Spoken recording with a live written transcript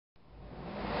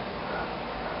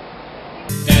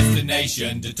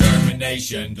Destination,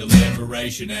 determination,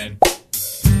 deliberation, and...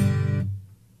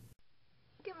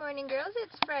 Good morning, girls.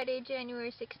 It's Friday,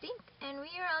 January 16th, and we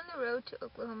are on the road to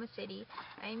Oklahoma City.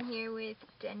 I'm here with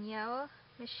Danielle,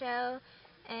 Michelle,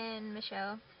 and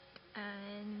Michelle,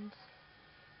 and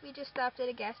we just stopped at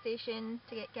a gas station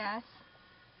to get gas.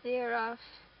 They are off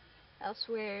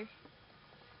elsewhere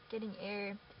getting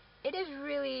air. It is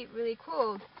really, really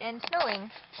cold and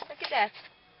snowing. Look at that.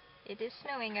 It is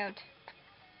snowing out.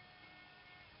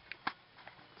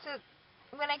 So,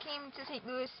 when I came to St.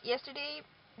 Louis yesterday,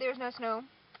 there was no snow.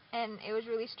 And it was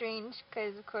really strange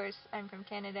because, of course, I'm from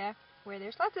Canada where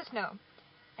there's lots of snow.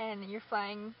 And you're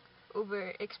flying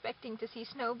over expecting to see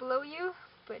snow below you.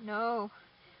 But no.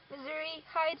 Missouri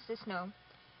hides the snow.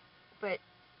 But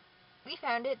we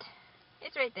found it.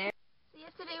 It's right there. So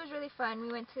yesterday was really fun.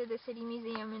 We went to the City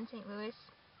Museum in St. Louis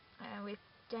with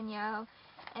Danielle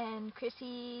and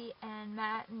Chrissy and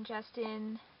Matt and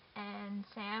Justin and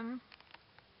Sam,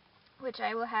 which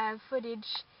I will have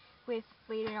footage with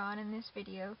later on in this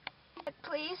video. That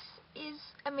place is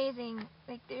amazing.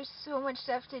 Like, there's so much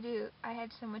stuff to do. I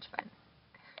had so much fun.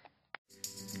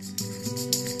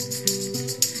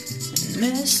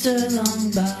 Mr.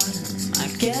 Longbottom, I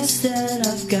guess that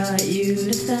I've got you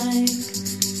to thank.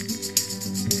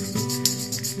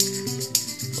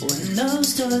 When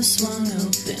those doors swung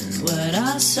open, what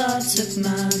I saw took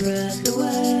my breath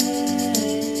away.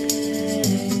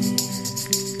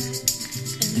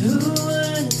 And who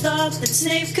would have thought that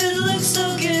Snape could look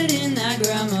so good in that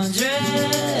grandma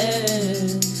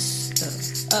dress?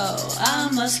 Oh,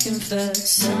 I must confess,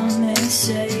 some may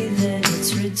say that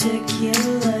it's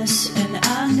ridiculous, and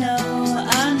I know,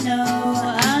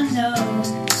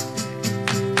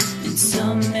 and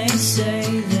some may say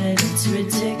that it's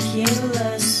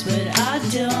ridiculous, but I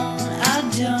don't,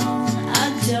 no, I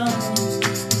don't.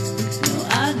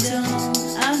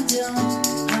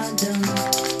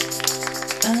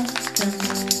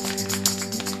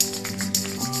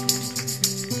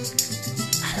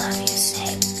 I love you,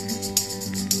 Snape.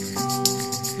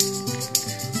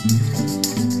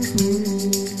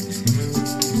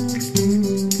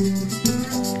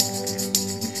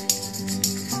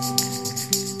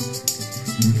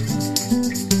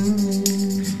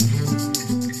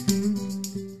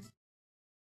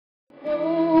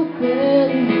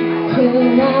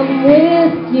 When I'm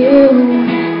with you,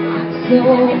 so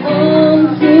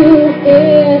on to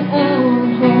it.